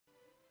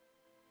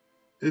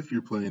if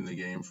you're playing the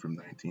game from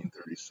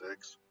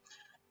 1936,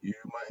 you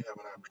might have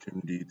an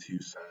opportunity to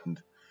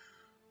send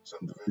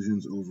some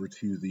divisions over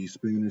to the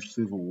Spanish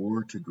Civil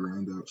War to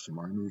ground out some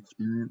army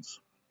experience.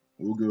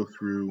 We'll go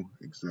through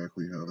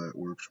exactly how that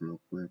works real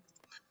quick.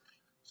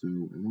 So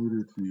in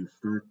order to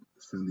start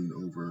sending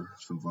over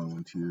some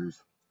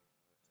volunteers,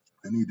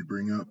 I need to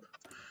bring up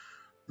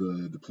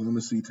the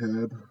Diplomacy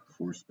tab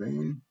for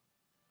Spain,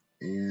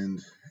 and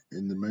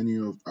in the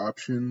menu of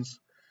options,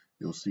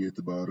 you'll see at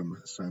the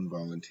bottom, Send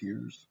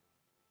Volunteers.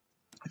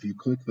 If you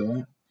click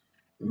that,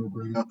 it'll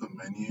bring up a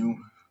menu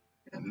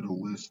and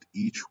it'll list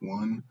each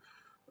one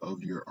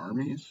of your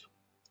armies.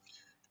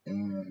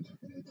 And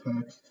in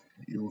the text,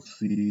 you'll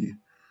see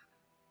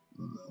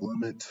the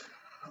limit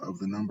of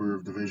the number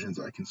of divisions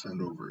I can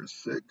send over is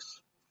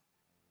 6.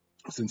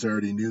 Since I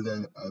already knew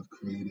that, I've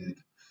created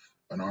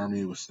an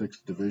army with 6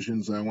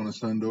 divisions I want to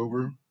send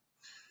over.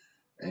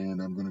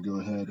 And I'm going to go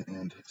ahead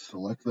and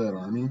select that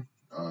army.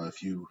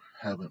 If you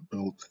haven't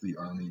built the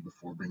army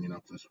before bringing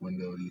up this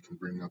window, you can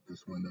bring up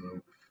this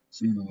window,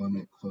 see the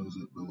limit, close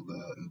it, build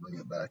that, and bring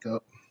it back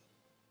up.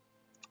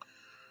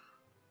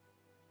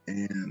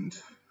 And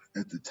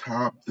at the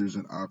top, there's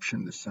an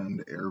option to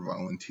send air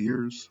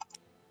volunteers.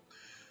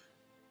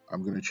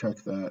 I'm going to check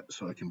that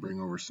so I can bring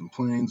over some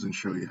planes and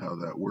show you how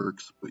that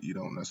works, but you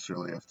don't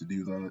necessarily have to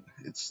do that.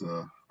 It's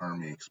the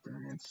army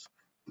experience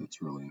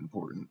that's really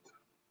important.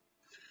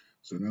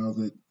 So now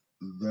that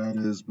that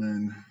has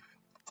been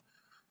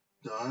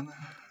done,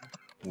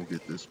 we'll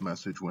get this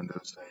message window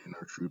saying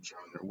our troops are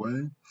on their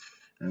way.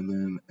 And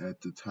then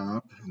at the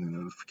top in the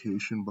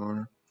notification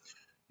bar,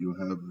 you'll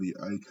have the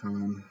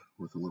icon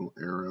with a little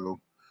arrow,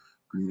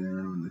 green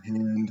arrow in the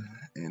hand.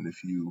 And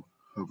if you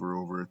hover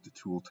over it, the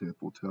tooltip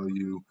will tell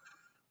you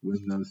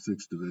when those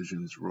 6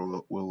 divisions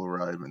will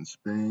arrive in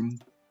Spain.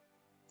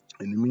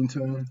 In the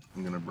meantime,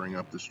 I'm going to bring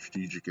up the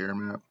strategic air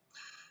map.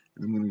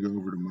 And I'm going to go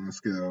over to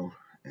Moscow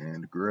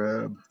and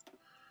grab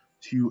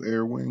 2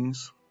 air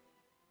wings.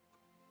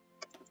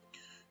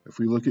 If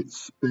we look at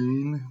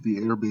Spain, the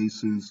air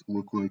bases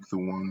look like the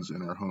ones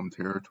in our home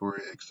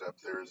territory,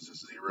 except there is a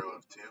 0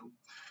 of 2.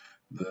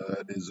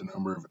 That is the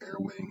number of air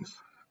wings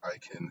I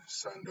can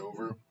send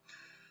over.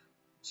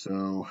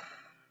 So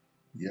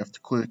you have to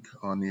click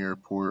on the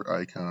airport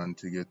icon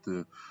to get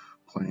the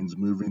planes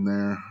moving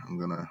there. I'm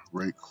going to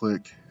right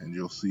click and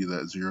you'll see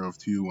that 0 of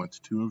 2 went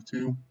to 2 of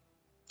 2.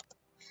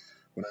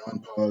 When I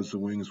unpause, the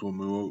wings will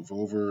move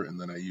over and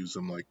then I use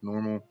them like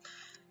normal.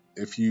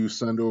 If you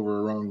send over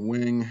a wrong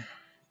wing,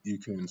 you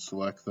can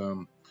select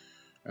them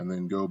and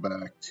then go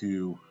back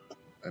to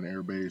an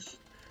airbase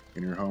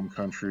in your home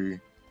country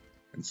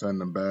and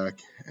send them back.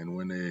 And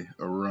when they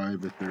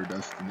arrive at their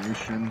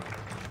destination,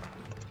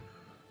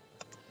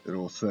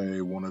 it'll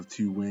say 1 of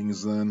 2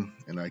 wings then,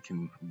 and I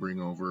can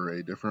bring over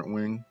a different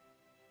wing.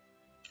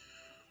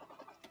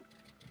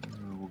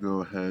 We'll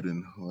go ahead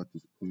and let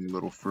this play a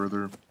little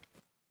further.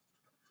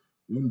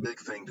 One big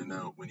thing to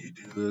note when you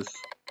do this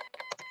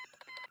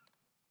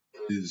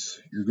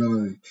is you're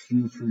going to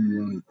choose for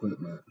your own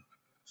equipment.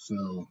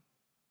 So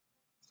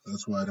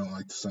that's why I don't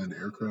like to send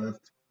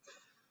aircraft.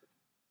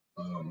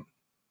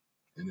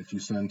 And if you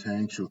send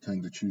tanks, you'll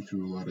tend to chew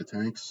through a lot of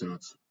tanks. So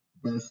it's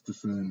best to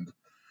send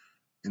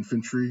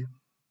infantry.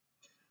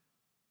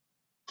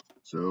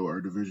 So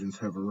our divisions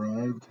have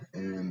arrived,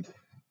 and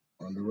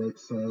on the right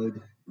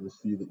side, you'll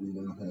see that we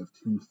now have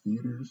 2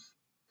 theaters.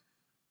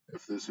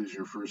 If this is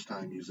your first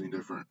time using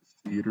different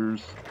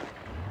theaters,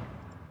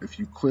 if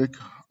you click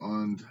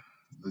on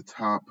the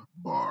top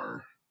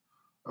bar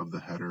of the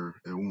header,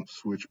 it won't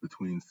switch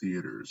between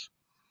theaters.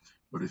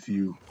 But if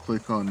you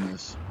click on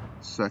this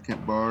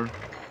second bar,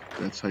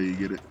 that's how you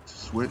get it to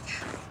switch.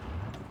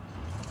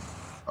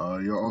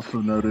 You'll also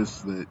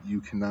notice that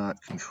you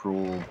cannot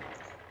control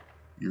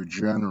your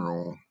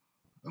general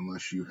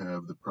unless you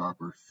have the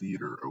proper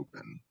theater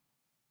open.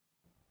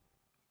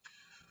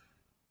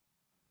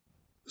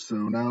 So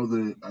now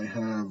that I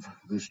have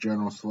this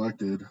general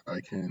selected, I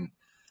can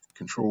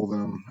control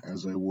them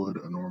as I would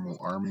a normal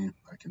army.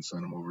 I can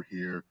send them over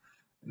here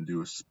and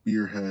do a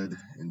spearhead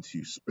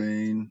into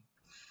Spain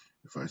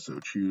if I so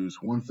choose.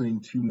 One thing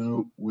to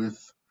note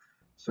with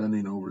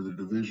sending over the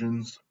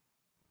divisions,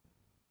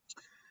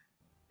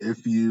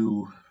 if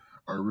you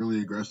are really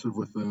aggressive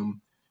with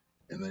them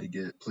and they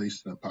get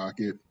placed in a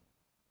pocket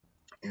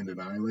and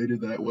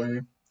annihilated that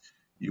way,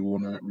 you will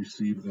not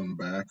receive them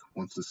back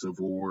once the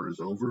Civil War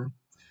is over.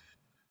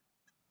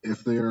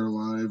 If they are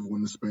alive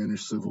when the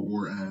Spanish Civil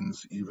War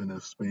ends, even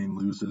if Spain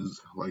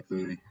loses like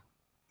they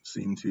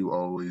seem to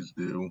always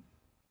do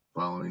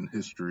following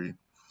history,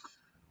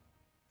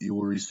 you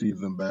will receive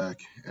them back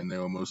and they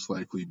will most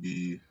likely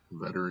be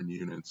veteran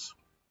units.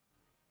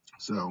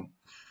 So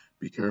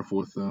be careful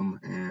with them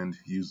and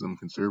use them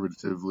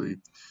conservatively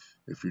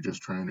if you're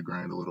just trying to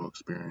grind a little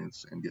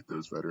experience and get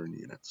those veteran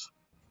units.